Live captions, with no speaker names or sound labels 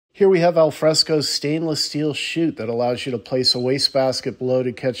Here we have Alfresco's stainless steel chute that allows you to place a wastebasket below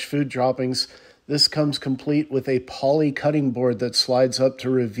to catch food droppings. This comes complete with a poly cutting board that slides up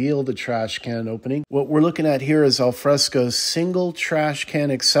to reveal the trash can opening. What we're looking at here is Alfresco's single trash can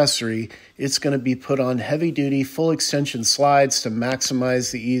accessory. It's going to be put on heavy-duty full extension slides to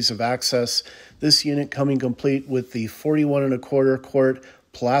maximize the ease of access. This unit coming complete with the 41¼ quart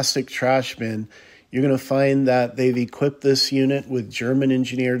plastic trash bin. You're going to find that they've equipped this unit with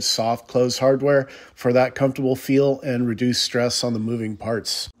German-engineered soft close hardware for that comfortable feel and reduced stress on the moving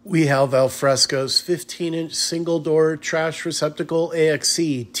parts. We have Alfresco's 15-inch single-door trash receptacle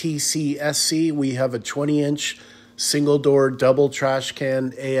AXE-TCZD-SC. We have a 20-inch single-door double trash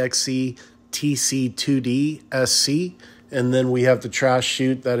can AXE-TCZD-SC. And then we have the trash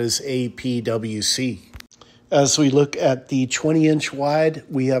chute that is APWC. As we look at the 20-inch wide,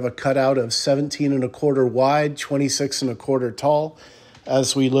 we have a cutout of 17¼ wide, 26¼ tall.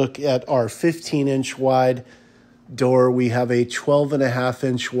 As we look at our 15-inch wide door, we have a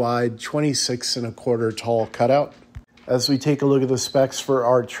 12.5-inch wide, 26¼ tall cutout. As we take a look at the specs for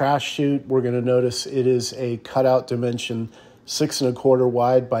our trash chute, we're going to notice it is a cutout dimension 6¼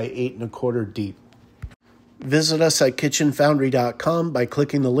 wide by 8¼ deep. Visit us at kitchenfoundry.com by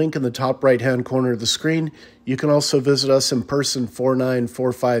clicking the link in the top right-hand corner of the screen. You can also visit us in person,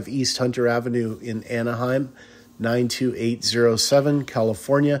 4945 East Hunter Avenue in Anaheim, 92807,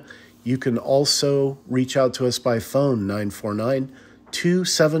 California. You can also reach out to us by phone,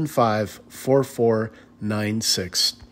 949-275-4496.